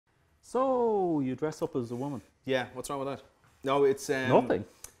So, you dress up as a woman? Yeah, what's wrong with that? No, it's... Nothing.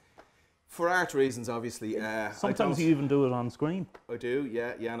 For art reasons, obviously. Sometimes you even do it on screen. I do,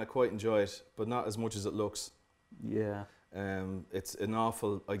 yeah, and I quite enjoy it, but not as much as it looks. Yeah. It's an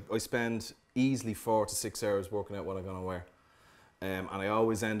awful... I spend easily 4 to 6 hours working out what I'm going to wear. And I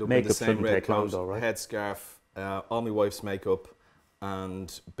always end up with the same red coat, headscarf, all my wife's makeup,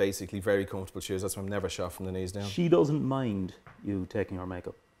 and basically very comfortable shoes. That's why I'm never shot from the knees down. She doesn't mind you taking her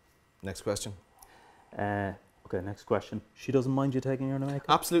makeup. Next question. Okay, next question. She doesn't mind you taking her makeup?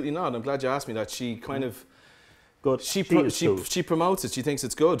 Absolutely not. I'm glad you asked me that. She kind of... Good. She promotes it. She thinks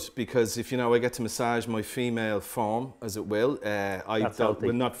it's good because if, you know, I get to massage my female form, as it will.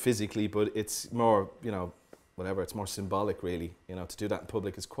 Well, not physically, but it's more, you know, whatever, it's more symbolic really. You know, to do that in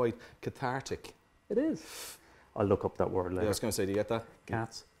public is quite cathartic. It is. I'll look up that word later. Yeah, I was going to say, do you get that?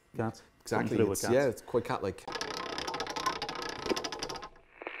 Cats. Cats. Exactly. Yeah, it's quite cat-like.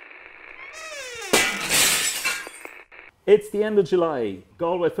 It's the end of July.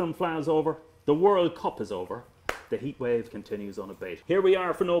 Galway Film Fleadh is over. The World Cup is over. The heat wave continues unabated. Here we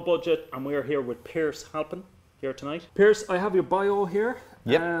are for No Budget, and we're here with Pearse Halpin here tonight. Pearse, I have your bio here.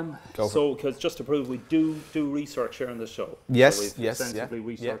 Yep. So, because just to prove we do research here on this show. Yes, so we've extensively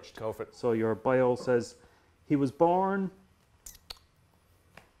researched. Yeah, go for it. So your bio says he was born.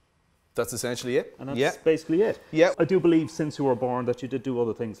 That's essentially it. And that's basically it. Yeah. I do believe since you were born that you did do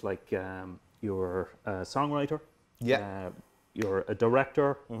other things like you're a songwriter. Yeah. You're a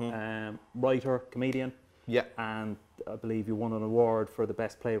director, writer, comedian. Yeah. And I believe you won an award for the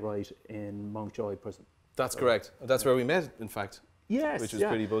best playwright in Mountjoy Prison. That's correct. That's where we met, in fact. Yes. Which was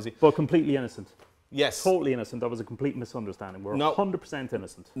pretty buzzy. But completely innocent. Yes. Totally innocent. That was a complete misunderstanding. We're 100%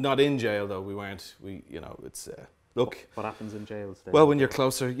 innocent. Not in jail, though. We weren't. You know, it's... Look, what happens in jails? Well, when you're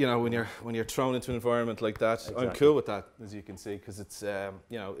closer, you know, when you're thrown into an environment like that, exactly. I'm cool with that, as you can see, because it's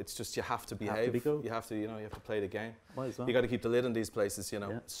you know, it's just you have to behave. You have to, you know, you have to play the game. Why is that? You got to keep the lid on these places, you know.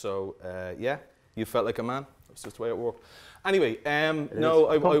 Yeah. So yeah, you felt like a man. It's just the way it worked. Anyway, no,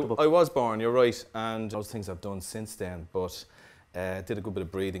 I was born. You're right, and those things I've done since then, but did a good bit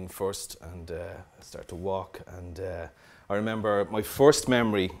of breathing first, and started to walk, and I remember my first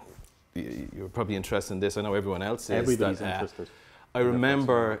memory. You're probably interested in this. I know everyone else is. Everybody's interested. I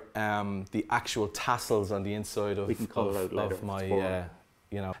remember the actual tassels on the inside of, my,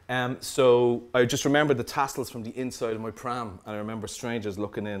 you know. So I just remember the tassels from the inside of my pram, and I remember strangers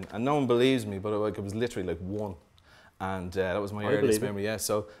looking in, and no one believes me, but it was literally like one, and that was my earliest memory. Yeah.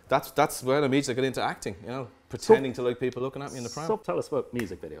 So that's when I immediately got into acting. You know, pretending to like people looking at me in the pram. So tell us about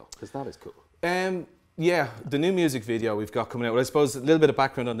music video, because that is cool. Yeah, the new music video we've got coming out. Well, I suppose a little bit of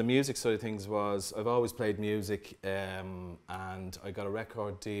background on the music side of things was I've always played music, and I got a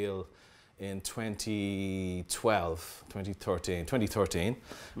record deal in 2013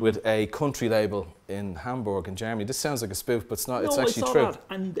 with a country label in Hamburg in Germany. This sounds like a spoof, but it's not. It's actually true. That.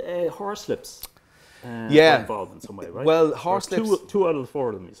 And Horslips. Involved in some way, right? Well, Horslips. Two out of the 4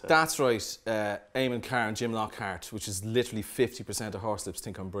 of them, you said. That's right. Eamon Carr and Jim Lockhart, which is literally 50% of Horslips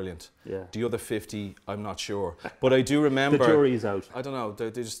think I'm brilliant. Yeah. The other 50, I'm not sure. But I do remember. The jury's out. I don't know.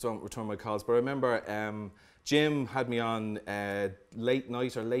 They just don't return my calls. But I remember Jim had me on late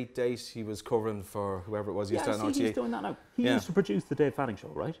night or late date. He was covering for whoever it was. He used to on RTA. He's doing that now. He used to produce the Dave Fanning Show,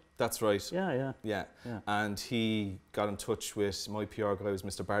 right? That's right. Yeah. And he got in touch with my PR guy, was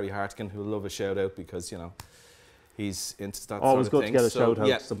Mr. Barry Hartigan, who'll love a shout out because, you know, he's into that always sort of thing. Always good to get a shout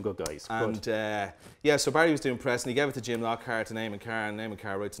out to some good guys. And yeah, so Barry was doing press, and he gave it to Jim Lockhart and Eamon Carr, and Eamon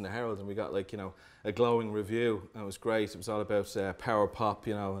Carr writes in the Herald, and we got, like, you know, a glowing review, and it was great. It was all about power pop,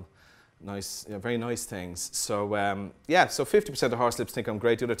 you know, and nice, you know, very nice things. So yeah, so 50% of Horslips think I'm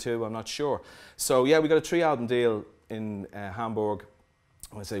great. The other 2, I'm not sure. So yeah, we got a 3-album deal in Hamburg.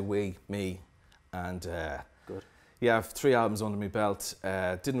 I say we, me, and good. Yeah, I have 3 albums under my belt.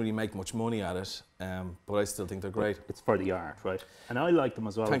 Didn't really make much money at it, but I still think they're great. It's for the art, right? And I like them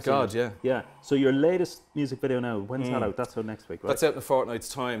as well. Thank God, yeah. Yeah. So your latest music video now, when's that out? That's out next week, right? That's out in a fortnight's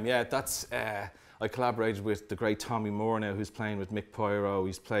time. Yeah, that's. I collaborated with the great Tommy Moore now, who's playing with Mick Pyro.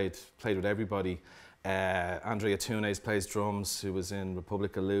 He's played with everybody. Andrea Tunes plays drums, who was in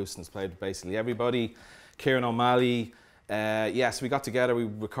Republica Loose and has played with basically everybody. Kieran O'Malley. Yes, we got together, we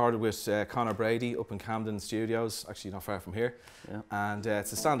recorded with Conor Brady up in Camden Studios, actually not far from here. Yeah. And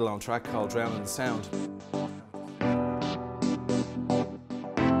it's a standalone track called Drowning the Sound.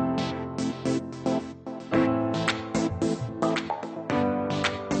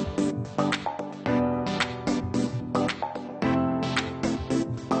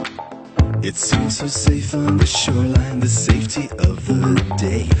 It seems so safe on the shoreline, the safety of the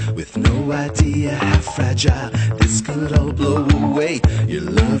day, with no idea how fragile this could all blow away. Your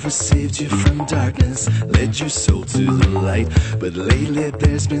lover saved you from darkness, led your soul to the light, but lately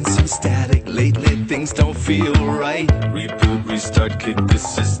there's been some static. Lately things don't feel right. Reboot, restart, kick the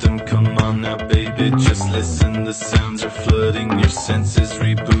system. Come on now baby, just listen. The sounds are flooding your senses.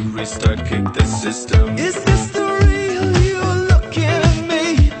 Reboot, restart, kick the system. Is this the real you looking at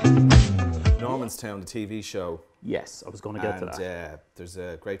me? Normanstown, the TV show. Yes, I was going to get to that. And there's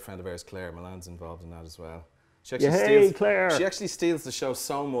a great friend of ours, Claire Milan's involved in that as well. She Claire. She actually steals the show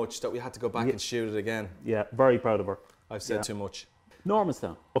so much that we had to go back and shoot it again. Yeah, very proud of her. I've said too much.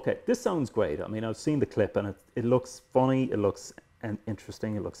 Normanstown. Okay, this sounds great. I mean, I've seen the clip and it looks funny, it looks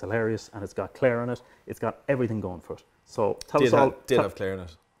interesting, it looks hilarious, and it's got Claire in it. It's got everything going for it. So tell us all. Did have Claire in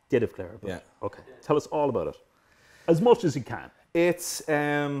it. Did have Claire. Yeah. Okay. Tell us all about it, as much as you can. It's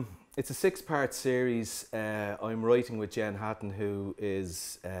a 6-part series. I'm writing with Jen Hatton, who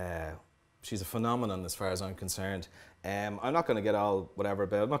is she's a phenomenon as far as I'm concerned. I'm not going to get all whatever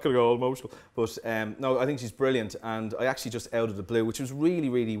about it. I'm not going to go all emotional, but no, I think she's brilliant. And I actually just out of the blue, which was really,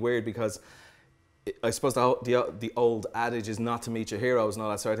 really weird because I suppose the old adage is not to meet your heroes and all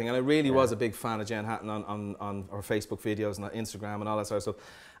that sort of thing. And I really was a big fan of Jen Hatton on her Facebook videos and Instagram and all that sort of stuff.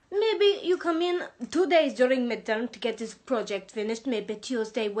 Maybe you come in 2 days during midterm to get this project finished, maybe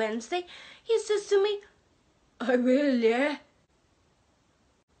Tuesday, Wednesday. He says to me, I will, yeah.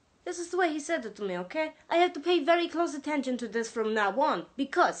 This is the way he said it to me, okay? I have to pay very close attention to this from now on,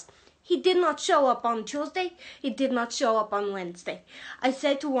 because he did not show up on Tuesday, he did not show up on Wednesday. I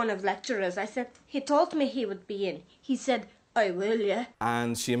said to one of the lecturers, I said, he told me he would be in. He said, I will, yeah.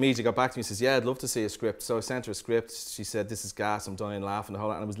 And she immediately got back to me and says, yeah, I'd love to see a script. So I sent her a script. She said, this is gas, I'm done in laughing the whole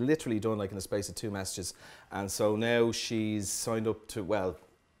lot. And it was literally done like in the space of 2 messages. And so now she's signed up to, well,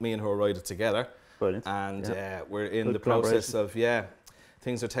 me and her write it together. Brilliant. And we're in the process of,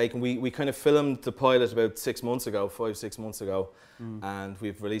 things are taken. We kind of filmed the pilot about 6 months ago, 5-6 months ago, and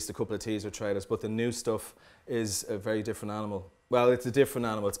we've released a couple of teaser trailers, but the new stuff is a very different animal. Well, it's a different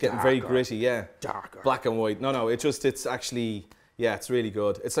animal. It's getting very gritty, Darker. Black and white. No, it's actually, it's really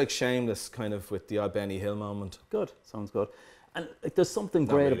good. It's like Shameless, kind of, with the odd Benny Hill moment. Good, sounds good. And like, there's something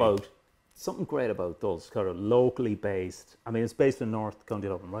great about those kind of locally based. I mean, it's based in North County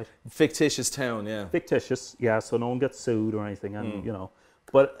Dublin, right? Fictitious town, yeah. Fictitious, yeah. So no one gets sued or anything, and you know.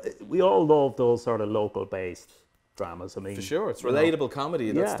 But we all love those sort of local based dramas. I mean, for sure, it's relatable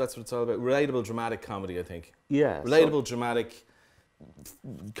comedy. That's what it's all about. Relatable dramatic comedy, I think. Yeah. Relatable dramatic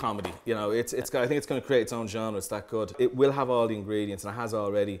comedy. You know, I think it's going to create its own genre. It's that good. It will have all the ingredients, and it has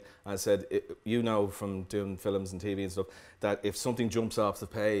already. I said, from doing films and TV and stuff, that if something jumps off the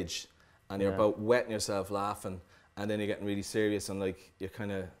page and you're about wetting yourself laughing, and then you're getting really serious and like you're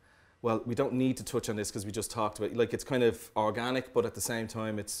kind of, well, we don't need to touch on this because we just talked about, like, it's kind of organic, but at the same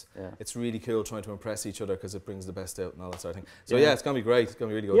time it's really cool trying to impress each other because it brings the best out and all that sort of thing. So it's going to be great. It's going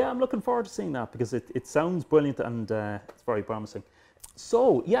to be really good. Yeah, I'm looking forward to seeing that because it sounds brilliant and it's very promising.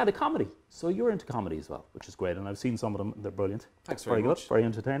 So, the comedy. So you're into comedy as well, which is great, and I've seen some of them. They're brilliant. Thanks very much. Good, very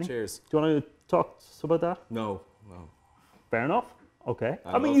entertaining. Cheers. Do you want to talk about that? No. Fair enough. Okay.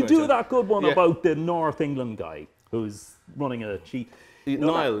 I mean, you do that good one about the North England guy who's running a cheat.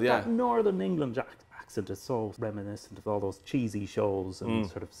 Niall, that Northern England accent is so reminiscent of all those cheesy shows and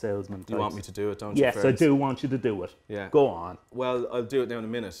sort of salesman types. You want me to do it, don't you? Yes, I do want you to do it. Yeah. Go on. Well, I'll do it now in a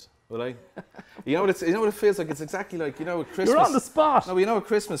minute. Will I? You know what it feels like? It's exactly like, with Christmas. You're on the spot. No, at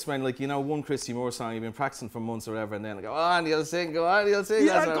Christmas when, one Christy Moore song you've been practicing for months or whatever, and then go on, you'll sing, go on, you'll sing.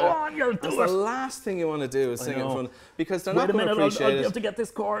 Yeah, go on, you'll do it. That's the last thing you want to do is sing in front, because they're not going to appreciate it. You have to get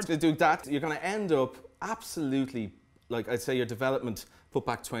this chord. To do that, you're going to end up absolutely, like I'd say, your development put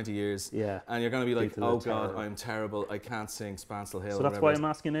back 20 years. Yeah. And you're going to be like, oh God, I'm terrible. I can't sing Spansel Hill. So that's why I'm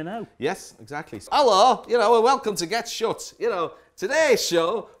asking you now. Yes, exactly. Hello, welcome to Get Shut. Today's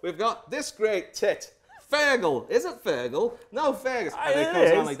show, we've got this great tit. Fergal. Is it Fergal? No, Fergus. And it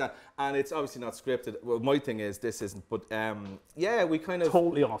goes on like that. And it's obviously not scripted. Well, my thing is, this isn't. But we kind of...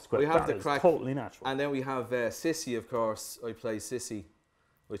 Totally off script. We have the crack. Totally natural. And then we have Sissy, of course. I play Sissy,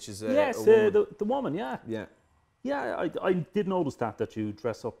 which is yes, a woman. The woman, yeah. Yeah. Yeah, I did notice that you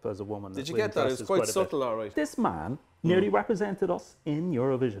dress up as a woman. Did you get that? It was quite subtle, all right. This man nearly represented us in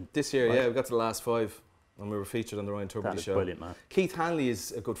Eurovision. This year, we got to the last 5. And we were featured on the Ryan Tubridy show. That is brilliant, man. Keith Hanley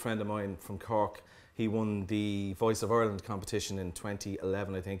is a good friend of mine from Cork. He won the Voice of Ireland competition in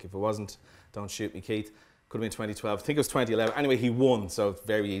 2011, I think. If it wasn't, don't shoot me, Keith. Could have been 2012. I think it was 2011. Anyway, he won, so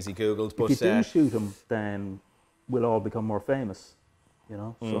very easy Googled. But if you do shoot him, then we'll all become more famous,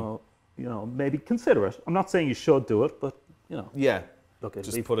 So, maybe consider it. I'm not saying you should do it, but, Yeah. Look,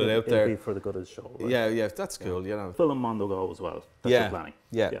 just put it out there. It'll be for the good of the show. Right? Yeah, that's cool. You know, Film on the go as well. That's your planning.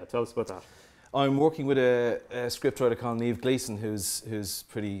 Yeah. Tell us about that. I'm working with a scriptwriter called Niamh Gleeson, who's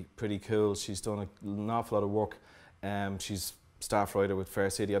pretty cool. She's done an awful lot of work. She's staff writer with Fair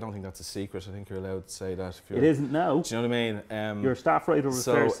City. I don't think that's a secret. I think you're allowed to say that. It isn't now. Do you know what I mean? You're a staff writer with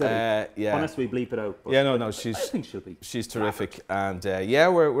Fair City. Yeah. Unless we bleep it out. Yeah, no. I think she'll be. She's terrific, and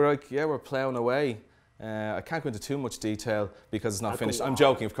we're ploughing away. I can't go into too much detail because it's not finished. I'm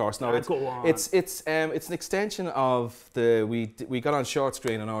joking, of course. No, it's an extension of we got on short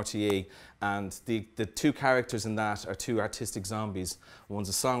screen on RTE, and the two characters in that are two artistic zombies. One's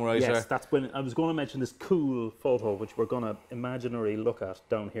a songwriter. Yes, that's when I was going to mention this cool photo which we're going to imaginarily look at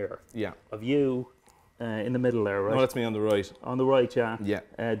down here. Yeah. Of you in the middle there, right? No, that's me on the right. On the right, yeah.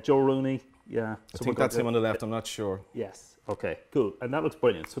 Yeah. Joe Rooney, yeah. I think that's him on the left. I'm not sure. Yes. Okay, cool. And that looks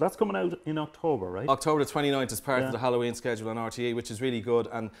brilliant. So that's coming out in October, right? October the 29th is part of the Halloween schedule on RTE, which is really good.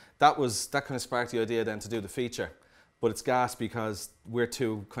 And that kind of sparked the idea then to do the feature. But it's gas because we're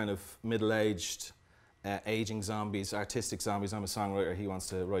two kind of middle-aged, aging zombies, artistic zombies. I'm a songwriter. He wants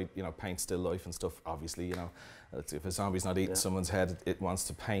to write, paint still life and stuff. Obviously, if a zombie's not eating someone's head, it wants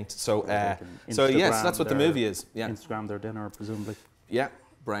to paint. So, yes, that's what the movie is. Yeah. Instagram their dinner, presumably. Yeah,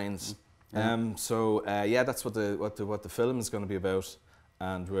 brains. That's what the film is going to be about,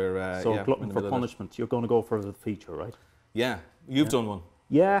 and we're glutton for punishment. You're going to go for the feature, right? Yeah, you've done one.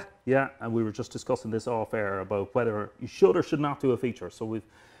 Yeah, and we were just discussing this off air about whether you should or should not do a feature. So which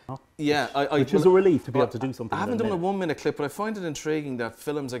is a relief to be able to do something. I haven't done a 1 minute clip, but I find it intriguing that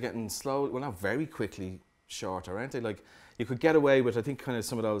films are getting not very quickly shorter, aren't they? Like you could get away with, I think, kind of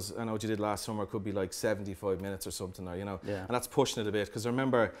some of those. I know what you did last summer could be like 75 minutes or something, or and that's pushing it a bit because I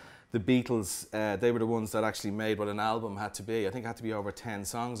remember the Beatles, they were the ones that actually made what an album had to be. I think it had to be over 10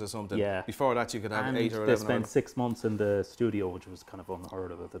 songs or something. Yeah. Before that, you could have 8 or 11. They spent 6 months in the studio, which was kind of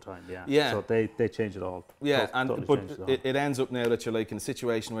unheard of at the time. Yeah. So they changed it all. Yeah, but it ends up now that you're like in a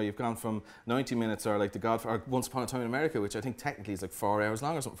situation where you've gone from 90 minutes or like or Once Upon a Time in America, which I think technically is like 4 hours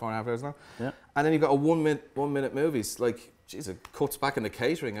long or something, 4.5 hours long. Yeah. And then you've got a 1 minute movies. Like, geez, it cuts back in the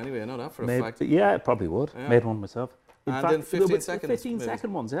catering anyway. I know that for a fact. Yeah, it probably would. Yeah. Made one myself. In fact, then 15 seconds.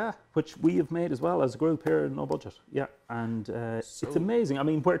 15-second ones, yeah, which we have made as well as a group here in No Budget. Yeah, and it's amazing. I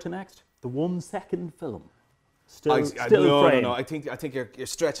mean, where to next? The 1 second film. Still frame. No. I think you're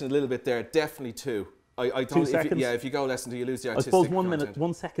stretching a little bit there. Definitely 2. I don't. 2 seconds. If you go less until you lose the artistic. I suppose 1 minute,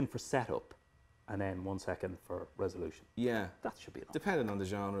 1 second for setup, and then 1 second for resolution. Yeah, that should be enough. Depending on the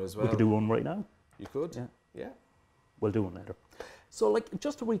genre as well. We could do one right now. You could. Yeah. We'll do one later. So, like,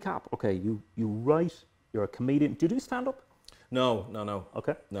 just to recap. Okay, you write. You're a comedian. Do you do stand up? No.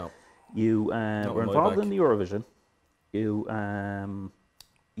 Okay. No. You were involved in the Eurovision. You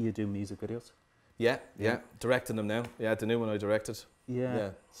do music videos. Yeah. Directing them now. Yeah, the new one I directed. Yeah.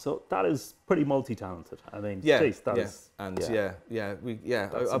 So that is pretty multi-talented. I mean, I've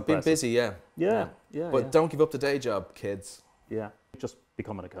been busy. Yeah. But don't give up the day job, kids. Yeah. Just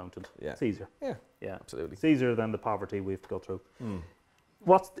become an accountant. Yeah. It's easier. Yeah. Absolutely. It's easier than the poverty we have to go through.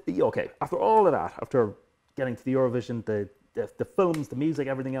 After all of that, after getting to the Eurovision, the films, the music,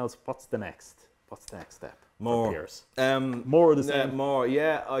 everything else, what's the next step? More. Pearse? More of the same? More,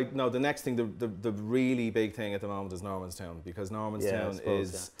 yeah. The next thing, the really big thing at the moment is Normanstown, because Normanstown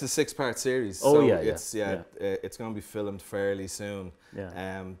is a 6-part series. It's going to be filmed fairly soon.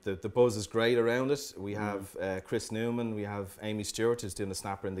 Yeah. The buzz is great around it. We have Chris Newman, we have Amy Stewart, who's doing the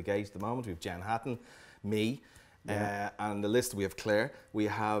snapper in the gate at the moment. We have Jen Hatton, me. And the list, we have Claire, we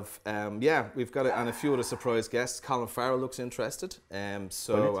have we've got and a few other surprise guests. Colin Farrell looks interested,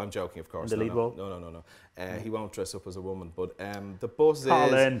 so brilliant. I'm joking, of course. In the lead role? No. He won't dress up as a woman, but the buzz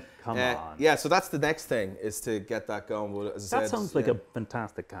Colin, come on. Yeah, so that's the next thing, is to get that going. But as I said, sounds like a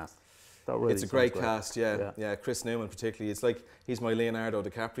fantastic cast. Really, it's a great cast, yeah. Chris Newman particularly. It's like he's my Leonardo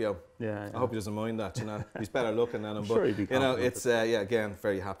DiCaprio. Yeah. I hope he doesn't mind that. He's better looking than him. Sure, he'd be it's again,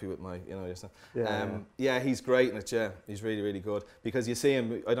 very happy with my he's great in it. Yeah, he's really, really good, because you see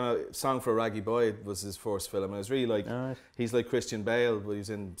him. I don't know, Song for a Raggy Boy was his first film, and it was really like he's like Christian Bale, but he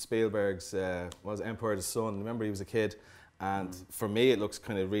was in Spielberg's Empire of the Sun. Remember, he was a kid. And for me, it looks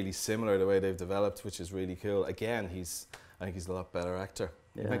kind of really similar the way they've developed, which is really cool. Again, I think he's a lot better actor.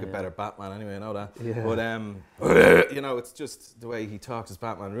 He'd make a better Batman anyway, I know that. Yeah. But, it's just the way he talks as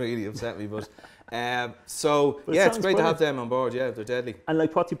Batman really upset me. But it's great to have them on board. Yeah, they're deadly. And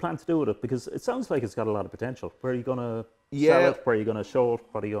like, what do you plan to do with it? Because it sounds like it's got a lot of potential. Where are you going to sell it? Where are you going to show it?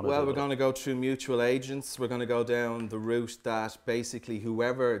 What are you going to do? Well, we're going to go through mutual agents. We're going to go down the route that basically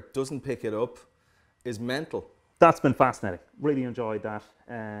whoever doesn't pick it up is mental. That's been fascinating. Really enjoyed that.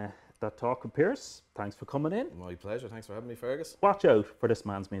 that talk with Pearse. Thanks for coming in. My pleasure. Thanks for having me, Fergus. Watch out for this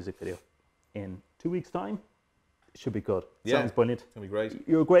man's music video in 2 weeks' time. It should be good. Yeah, Sounds brilliant. It's going to be great.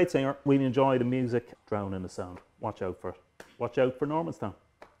 You're a great singer. We enjoy the music, drown in the sound. Watch out for it. Watch out for Normanstown.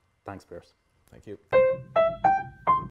 Thanks, Pearse. Thank you.